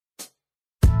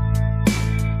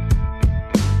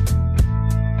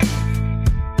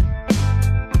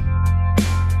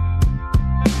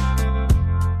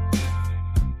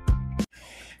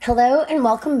Hello and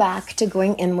welcome back to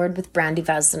Going Inward with Brandy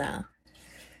Vesna.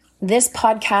 This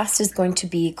podcast is going to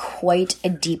be quite a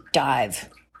deep dive.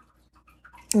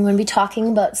 I'm going to be talking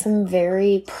about some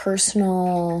very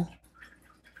personal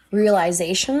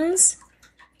realizations,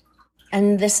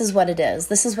 and this is what it is.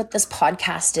 This is what this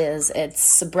podcast is. It's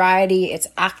sobriety, it's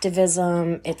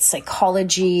activism, it's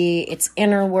psychology, it's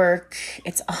inner work.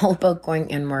 It's all about going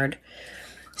inward.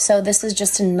 So this is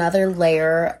just another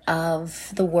layer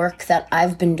of the work that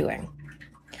I've been doing.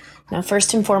 Now,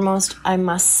 first and foremost, I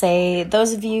must say,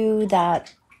 those of you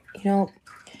that, you're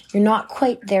not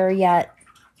quite there yet,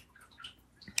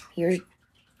 you're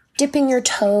dipping your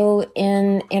toe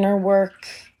in inner work,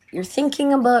 you're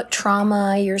thinking about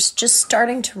trauma, you're just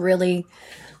starting to really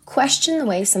question the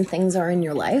way some things are in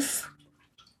your life,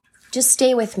 just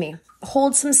stay with me.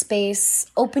 Hold some space,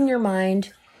 open your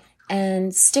mind,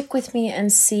 and stick with me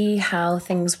and see how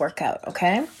things work out,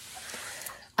 okay?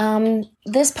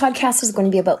 This podcast is going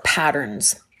to be about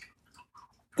patterns.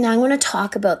 Now, I'm going to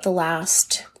talk about the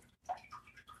last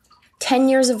 10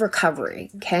 years of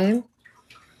recovery, okay?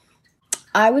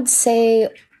 I would say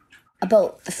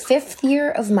about the 5th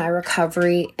year of my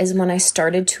recovery is when I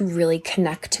started to really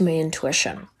connect to my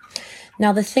intuition.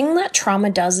 Now, the thing that trauma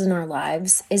does in our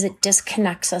lives is it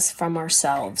disconnects us from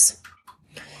ourselves.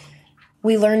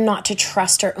 We learn not to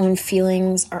trust our own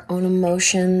feelings, our own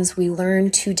emotions. We learn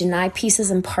to deny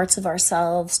pieces and parts of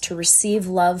ourselves, to receive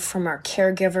love from our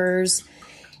caregivers,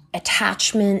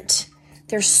 attachment.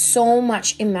 There's so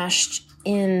much enmeshed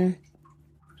in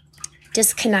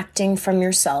disconnecting from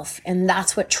yourself, and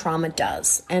that's what trauma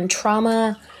does. And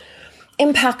trauma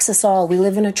impacts us all. We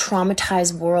live in a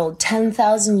traumatized world,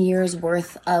 10,000 years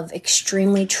worth of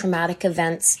extremely traumatic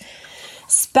events,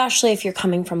 especially if you're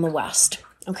coming from the West,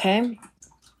 okay?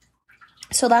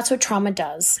 So that's what trauma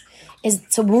does, is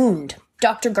it's a wound.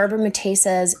 Dr. Gabor Mate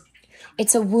says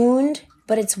it's a wound,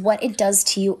 but it's what it does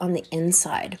to you on the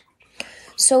inside.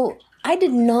 So I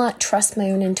did not trust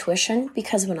my own intuition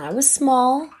because when I was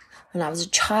small, when I was a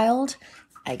child,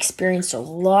 I experienced a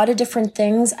lot of different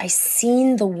things. I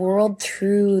seen the world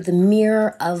through the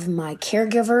mirror of my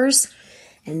caregivers,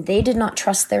 and they did not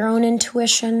trust their own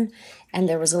intuition. And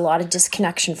there was a lot of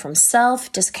disconnection from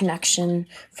self, disconnection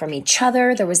from each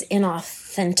other. There was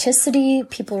inauthenticity.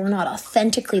 People were not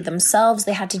authentically themselves.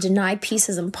 They had to deny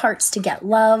pieces and parts to get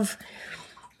love.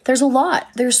 There's a lot.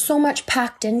 There's so much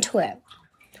packed into it.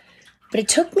 But it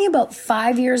took me about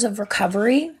 5 years of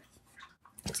recovery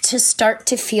to start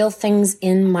to feel things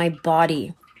in my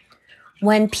body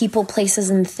when people, places,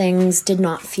 and things did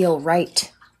not feel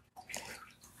right.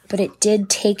 But it did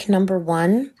take, number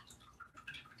one,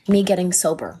 me getting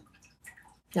sober.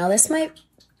 Now, this might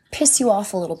piss you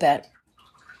off a little bit,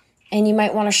 and you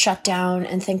might want to shut down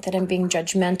and think that I'm being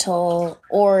judgmental,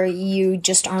 or you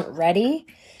just aren't ready.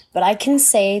 But I can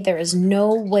say there is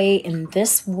no way in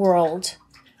this world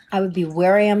I would be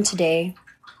where I am today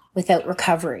without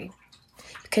recovery,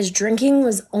 because drinking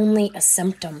was only a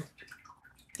symptom.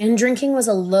 And drinking was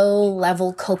a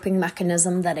low-level coping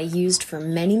mechanism that I used for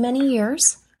many, many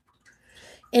years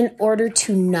in order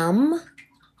to numb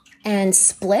and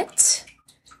split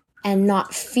and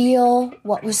not feel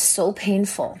what was so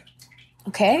painful,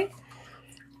 okay?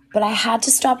 But I had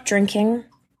to stop drinking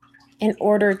in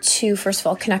order to, first of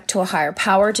all, connect to a higher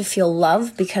power, to feel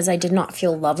love, because I did not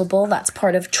feel lovable. That's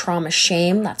part of trauma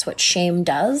shame. That's what shame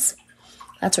does.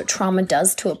 That's what trauma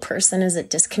does to a person, is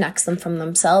it disconnects them from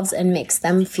themselves and makes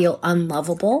them feel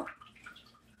unlovable.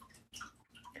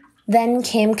 Then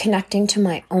came connecting to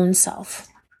my own self,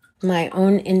 my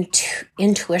own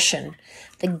intuition,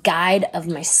 the guide of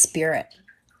my spirit,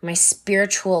 my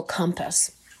spiritual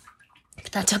compass.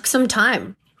 But that took some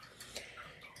time.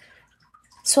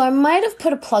 So I might have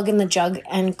put a plug in the jug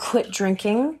and quit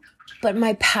drinking, but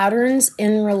my patterns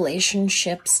in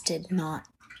relationships did not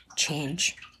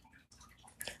change.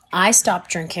 I stopped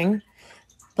drinking,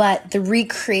 but the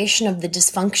recreation of the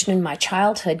dysfunction in my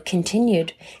childhood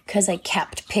continued because I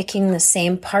kept picking the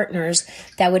same partners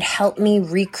that would help me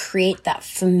recreate that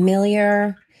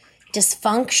familiar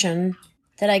dysfunction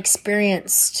that I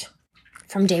experienced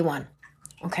from day one,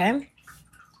 okay?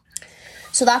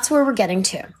 So that's where we're getting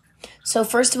to. So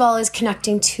first of all is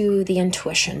connecting to the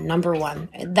intuition, number one.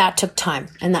 That took time,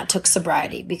 and that took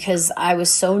sobriety, because I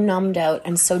was so numbed out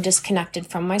and so disconnected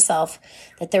from myself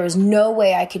that there was no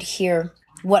way I could hear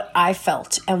what I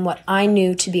felt and what I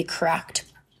knew to be correct.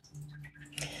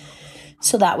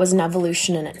 So that was an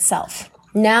evolution in itself.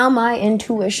 Now my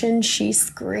intuition, she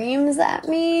screams at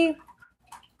me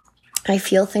I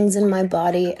feel things in my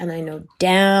body and I know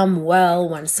damn well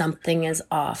when something is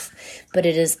off. But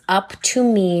it is up to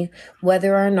me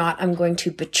whether or not I'm going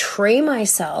to betray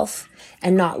myself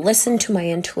and not listen to my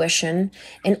intuition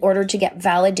in order to get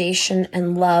validation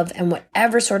and love and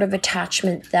whatever sort of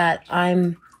attachment that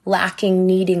I'm lacking,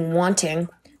 needing, wanting.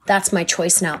 That's my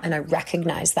choice now, and I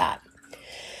recognize that.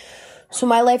 So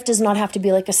my life does not have to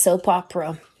be like a soap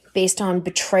opera based on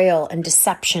betrayal and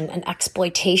deception and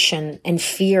exploitation and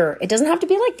fear. It doesn't have to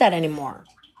be like that anymore.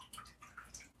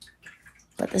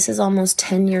 But this is almost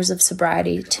 10 years of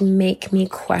sobriety to make me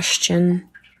question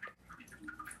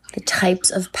the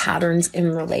types of patterns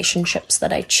in relationships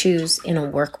that I choose in a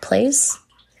workplace,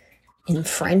 in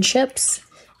friendships,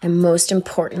 and most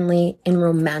importantly, in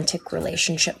romantic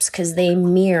relationships, because they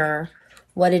mirror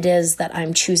what it is that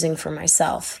I'm choosing for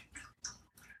myself.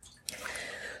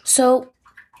 So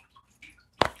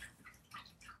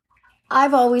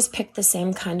I've always picked the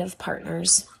same kind of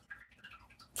partners.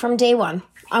 From day one,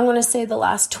 I'm going to say the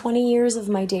last 20 years of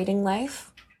my dating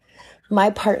life, my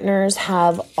partners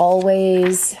have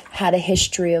always had a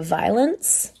history of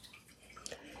violence.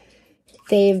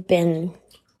 They've been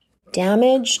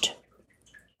damaged.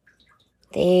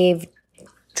 They've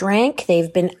drank.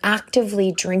 They've been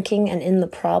actively drinking and in the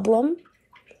problem.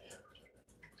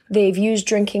 They've used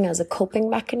drinking as a coping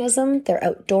mechanism. They're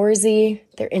outdoorsy.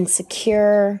 They're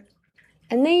insecure.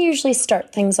 And they usually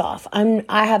start things off.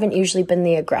 I haven't usually been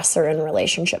the aggressor in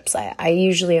relationships. I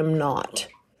usually am not.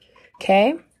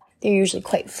 Okay? They're usually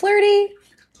quite flirty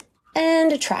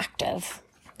and attractive.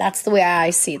 That's the way I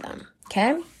see them.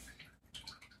 Okay?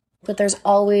 But there's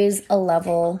always a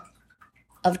level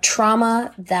of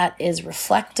trauma that is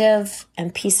reflective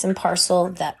and piece and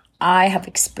parcel that I have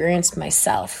experienced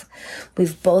myself.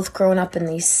 We've both grown up in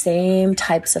these same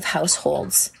types of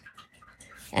households.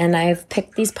 And I've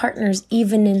picked these partners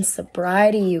even in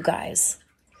sobriety, you guys.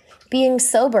 Being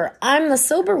sober, I'm the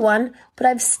sober one, but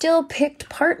I've still picked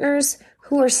partners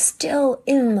who are still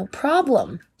in the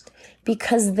problem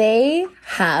because they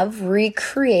have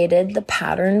recreated the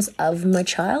patterns of my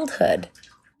childhood.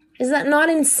 Is that not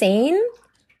insane?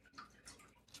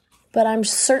 But I'm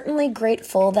certainly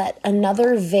grateful that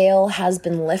another veil has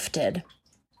been lifted.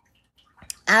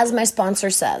 As my sponsor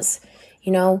says,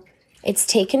 it's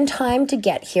taken time to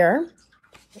get here.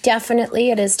 Definitely,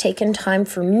 it has taken time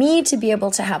for me to be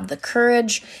able to have the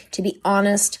courage to be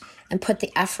honest and put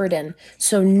the effort in.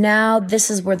 So now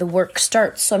this is where the work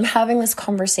starts. So I'm having this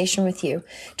conversation with you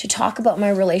to talk about my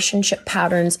relationship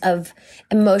patterns of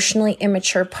emotionally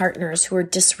immature partners who are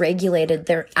dysregulated.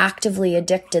 They're actively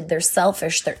addicted. They're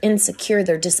selfish. They're insecure.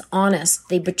 They're dishonest.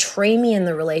 They betray me in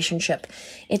the relationship.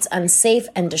 It's unsafe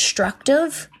and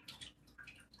destructive.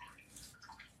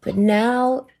 But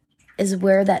now is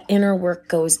where that inner work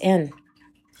goes in.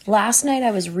 Last night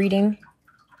I was reading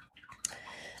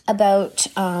about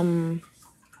I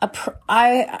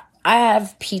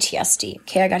have PTSD.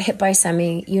 Okay, I got hit by a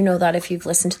semi. You know that if you've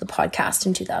listened to the podcast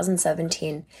in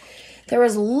 2017. There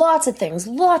was lots of things,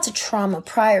 lots of trauma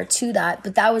prior to that,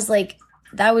 but that was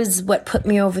what put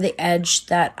me over the edge,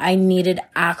 that I needed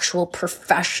actual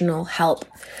professional help.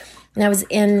 And I was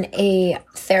in a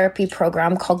therapy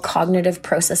program called cognitive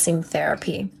processing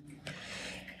therapy.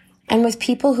 And with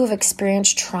people who've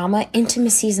experienced trauma,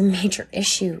 intimacy is a major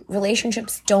issue.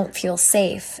 Relationships don't feel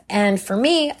safe. And for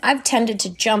me, I've tended to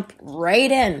jump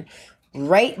right in.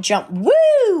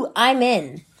 Woo! I'm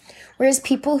in. Whereas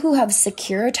people who have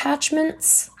secure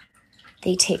attachments,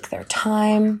 they take their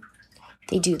time,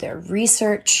 they do their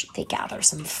research, they gather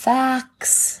some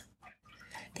facts.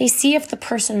 They see if the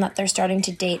person that they're starting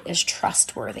to date is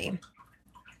trustworthy.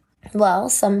 Well,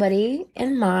 somebody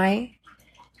in my,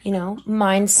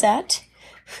 mindset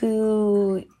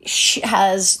who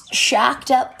has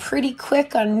shacked up pretty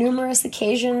quick on numerous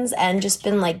occasions and just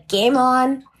been like, game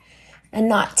on, and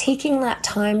not taking that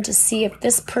time to see if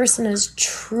this person is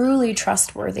truly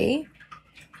trustworthy.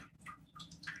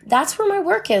 That's where my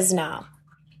work is now.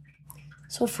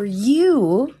 So for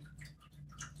you,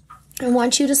 I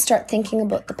want you to start thinking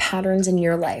about the patterns in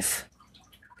your life.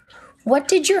 What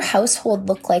did your household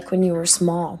look like when you were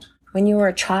small, when you were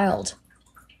a child?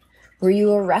 Were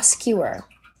you a rescuer?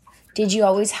 Did you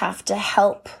always have to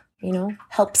help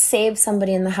save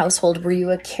somebody in the household? Were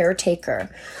you a caretaker?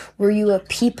 Were you a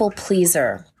people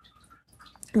pleaser?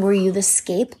 Were you the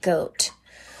scapegoat?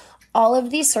 All of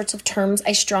these sorts of terms,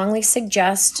 I strongly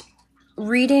suggest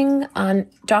reading on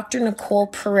Dr. Nicole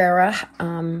Pereira,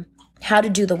 How to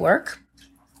Do the Work.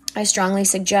 I strongly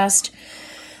suggest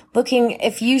looking,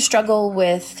 if you struggle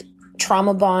with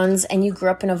trauma bonds and you grew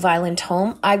up in a violent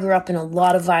home. I grew up in a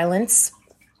lot of violence.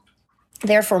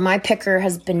 Therefore, my picker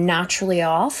has been naturally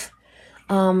off.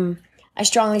 I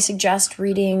strongly suggest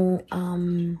reading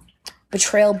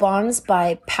Betrayal Bonds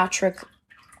by Patrick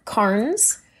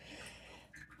Carnes,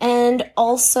 and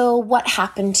also What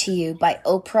Happened to You by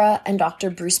Oprah and Dr.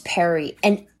 Bruce Perry,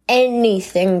 and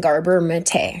anything Gabor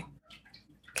Mate,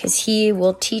 because he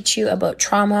will teach you about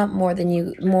trauma more than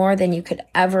you could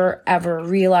ever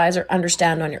realize or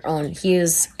understand on your own. He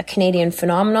is a Canadian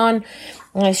phenomenon,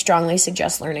 and I strongly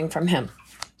suggest learning from him.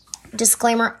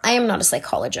 Disclaimer, I am not a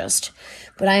psychologist,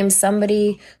 but I am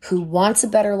somebody who wants a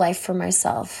better life for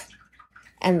myself.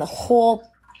 And the whole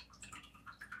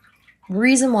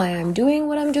reason why I'm doing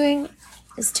what I'm doing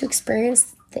is to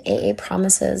experience the AA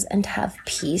promises and to have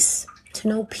peace, to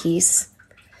know peace.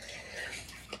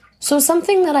 So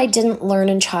something that I didn't learn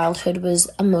in childhood was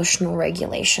emotional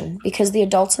regulation, because the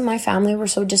adults in my family were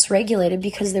so dysregulated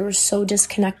because they were so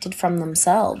disconnected from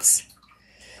themselves.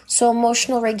 So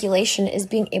emotional regulation is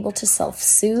being able to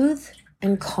self-soothe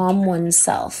and calm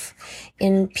oneself.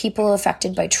 In people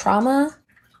affected by trauma,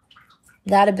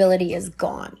 that ability is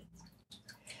gone.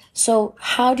 So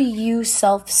how do you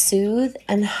self-soothe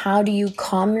and how do you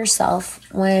calm yourself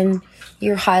when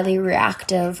you're highly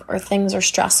reactive or things are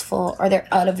stressful or they're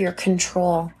out of your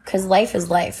control? Because life is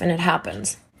life and it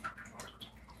happens.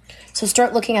 So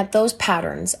start looking at those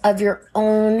patterns of your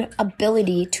own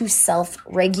ability to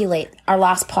self-regulate. Our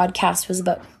last podcast was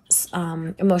about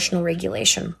emotional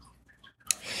regulation.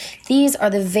 These are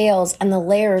the veils and the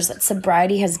layers that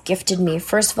sobriety has gifted me.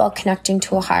 First of all, connecting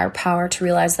to a higher power to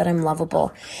realize that I'm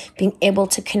lovable. Being able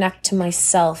to connect to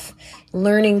myself.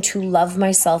 Learning to love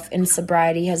myself in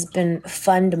sobriety has been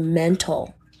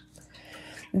fundamental.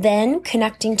 Then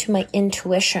connecting to my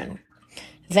intuition.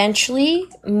 Eventually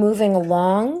moving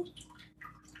along,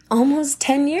 almost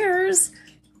 10 years,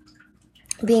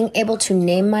 being able to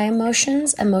name my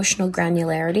emotions, emotional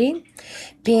granularity,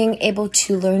 being able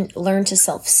to learn to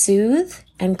self-soothe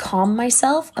and calm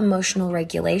myself, emotional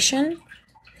regulation.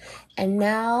 And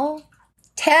now,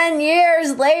 10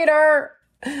 years later,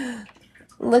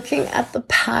 looking at the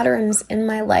patterns in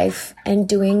my life and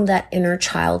doing that inner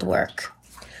child work.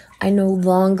 I no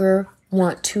longer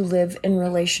want to live in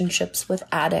relationships with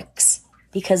addicts,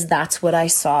 because that's what I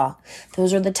saw.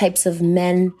 Those are the types of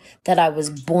men that I was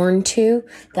born to,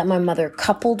 that my mother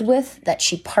coupled with, that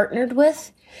she partnered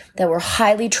with, that were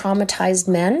highly traumatized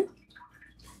men.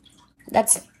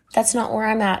 That's not where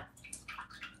I'm at.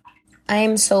 I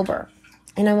am sober,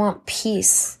 and I want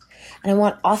peace, and I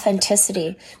want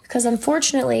authenticity, because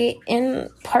unfortunately, in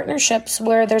partnerships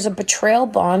where there's a betrayal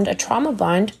bond, a trauma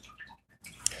bond,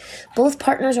 both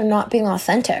partners are not being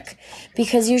authentic,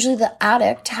 because usually the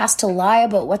addict has to lie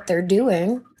about what they're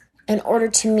doing in order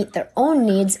to meet their own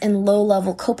needs and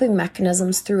low-level coping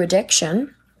mechanisms through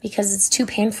addiction, because it's too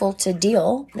painful to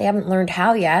deal. They haven't learned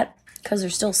how yet because they're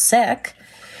still sick.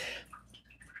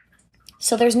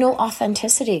 So there's no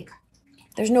authenticity.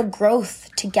 There's no growth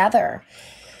together.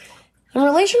 And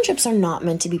relationships are not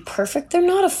meant to be perfect. They're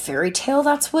not a fairy tale.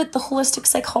 That's what the holistic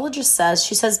psychologist says.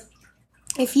 She says,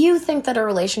 if you think that a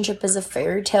relationship is a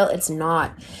fairy tale, it's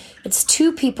not. It's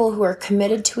two people who are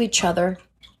committed to each other,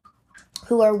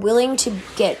 who are willing to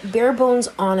get bare bones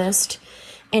honest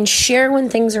and share when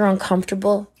things are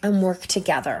uncomfortable and work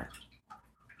together.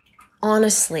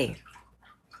 Honestly.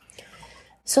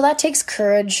 So that takes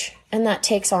courage, and that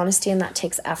takes honesty, and that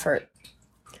takes effort.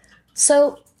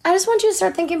 So I just want you to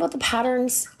start thinking about the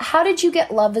patterns. How did you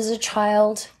get love as a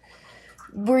child?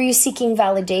 Were you seeking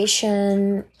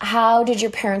validation? How did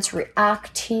your parents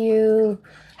react to you?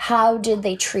 How did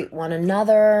they treat one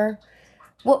another?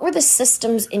 What were the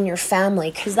systems in your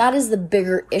family? Because that is the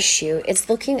bigger issue. It's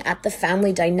looking at the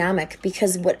family dynamic,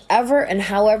 because whatever and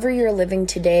however you're living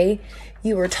today,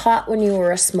 you were taught when you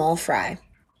were a small fry.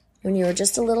 When you were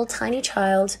just a little tiny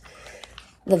child.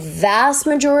 The vast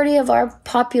majority of our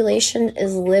population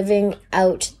is living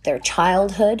out their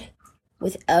childhood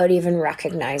without even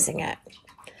recognizing it.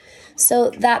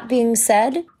 So that being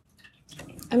said,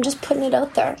 I'm just putting it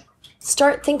out there.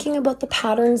 Start thinking about the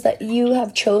patterns that you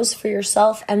have chose for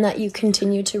yourself and that you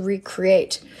continue to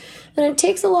recreate. And it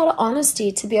takes a lot of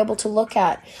honesty to be able to look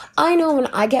at. I know when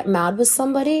I get mad with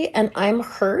somebody and I'm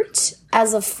hurt,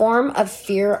 as a form of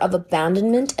fear of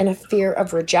abandonment and a fear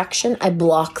of rejection, I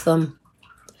block them.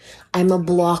 I'm a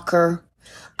blocker.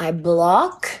 I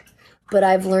block, but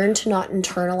I've learned to not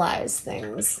internalize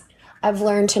things. I've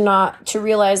learned to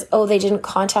realize, oh, they didn't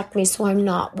contact me, so I'm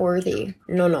not worthy.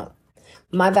 No.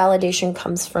 My validation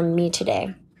comes from me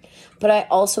today. But I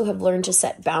also have learned to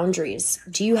set boundaries.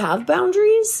 Do you have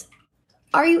boundaries?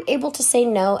 Are you able to say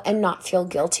no and not feel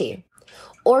guilty?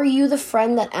 Or are you the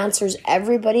friend that answers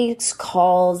everybody's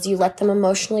calls? You let them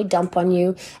emotionally dump on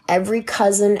you. Every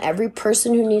cousin, every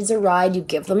person who needs a ride, you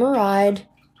give them a ride.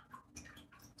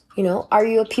 You know, are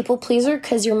you a people pleaser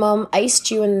because your mom iced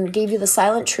you and gave you the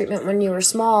silent treatment when you were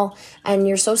small, and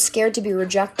you're so scared to be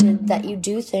rejected that you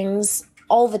do things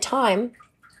all the time,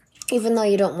 even though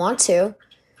you don't want to,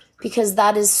 because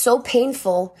that is so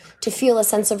painful to feel a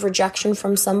sense of rejection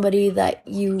from somebody that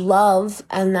you love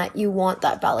and that you want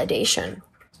that validation.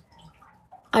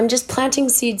 I'm just planting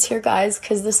seeds here, guys,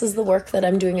 because this is the work that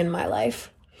I'm doing in my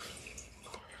life.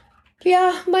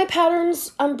 Yeah, my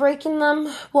patterns, I'm breaking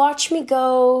them. Watch me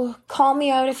go. Call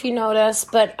me out if you notice,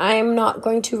 but I'm not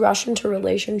going to rush into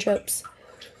relationships.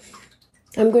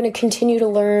 I'm going to continue to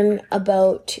learn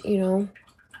about,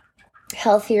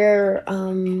 healthier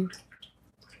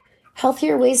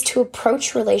ways to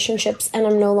approach relationships, and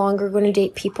I'm no longer going to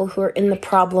date people who are in the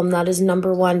problem. That is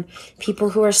number one.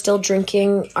 People who are still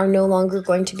drinking are no longer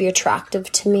going to be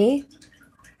attractive to me,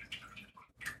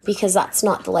 because that's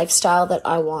not the lifestyle that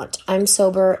I want. I'm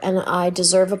sober, and I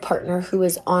deserve a partner who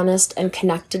is honest and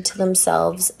connected to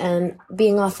themselves and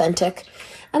being authentic.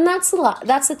 And that's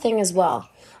the thing as well.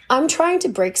 I'm trying to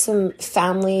break some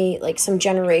family, some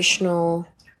generational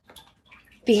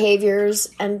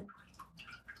behaviors, and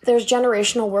there's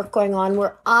generational work going on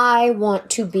where I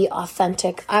want to be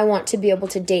authentic. I want to be able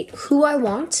to date who I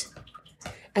want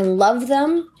and love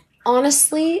them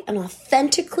honestly and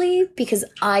authentically because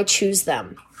I choose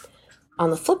them. On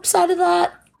the flip side of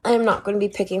that, I'm not going to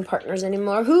be picking partners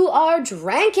anymore who are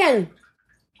drinking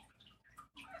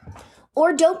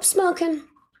or dope smoking,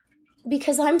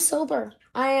 because I'm sober.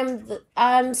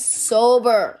 I'm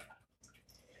sober.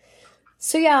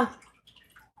 So yeah,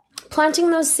 planting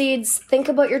those seeds. Think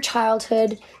about your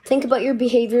childhood. Think about your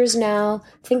behaviors now.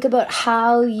 Think about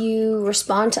how you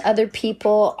respond to other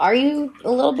people. Are you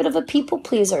a little bit of a people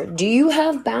pleaser? Do you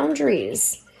have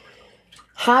boundaries?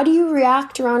 How do you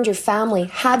react around your family?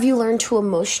 Have you learned to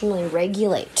emotionally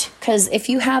regulate? Because if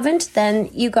you haven't, then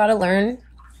you got to learn.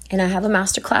 And I have a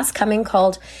masterclass coming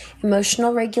called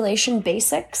Emotional Regulation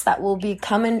Basics that will be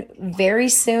coming very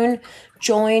soon.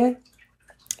 Join,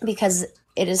 because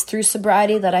it is through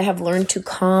sobriety that I have learned to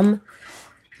calm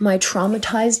my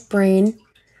traumatized brain.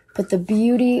 But the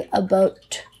beauty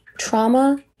about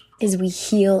trauma is we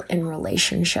heal in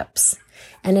relationships.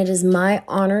 And it is my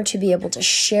honor to be able to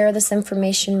share this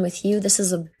information with you. This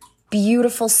is a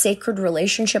beautiful, sacred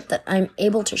relationship that I'm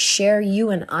able to share,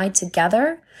 you and I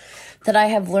together, that I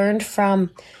have learned from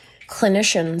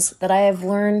clinicians, that I have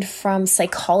learned from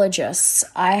psychologists.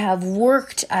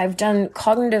 I've done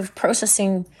cognitive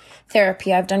processing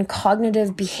therapy. I've done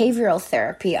cognitive behavioral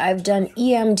therapy. I've done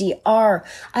EMDR.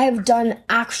 I have done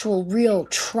actual real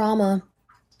trauma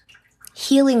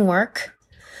healing work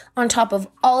on top of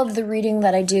all of the reading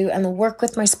that I do and the work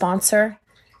with my sponsor.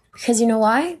 Because you know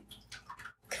why?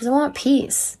 Because I want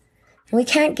peace. And we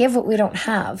can't give what we don't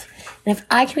have. And if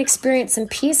I can experience some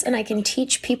peace and I can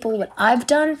teach people what I've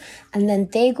done, and then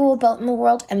they go about in the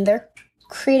world and they're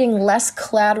creating less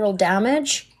collateral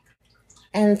damage,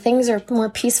 and things are more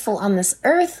peaceful on this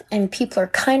earth, and people are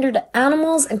kinder to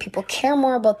animals, and people care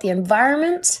more about the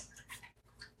environment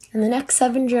in the next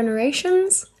 7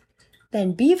 generations,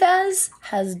 then Bivaz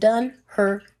has done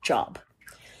her job.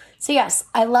 So yes,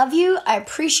 I love you. I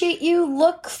appreciate you.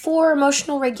 Look for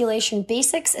Emotional Regulation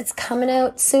Basics. It's coming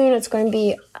out soon. It's going to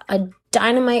be a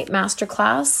dynamite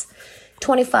masterclass.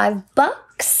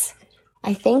 $25.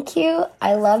 I thank you.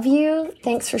 I love you.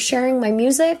 Thanks for sharing my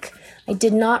music. I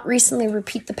did not recently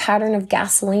repeat the pattern of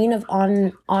gasoline of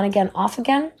on again, off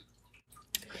again,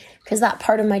 because that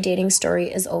part of my dating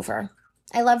story is over.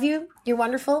 I love you. You're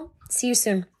wonderful. See you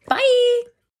soon. Bye.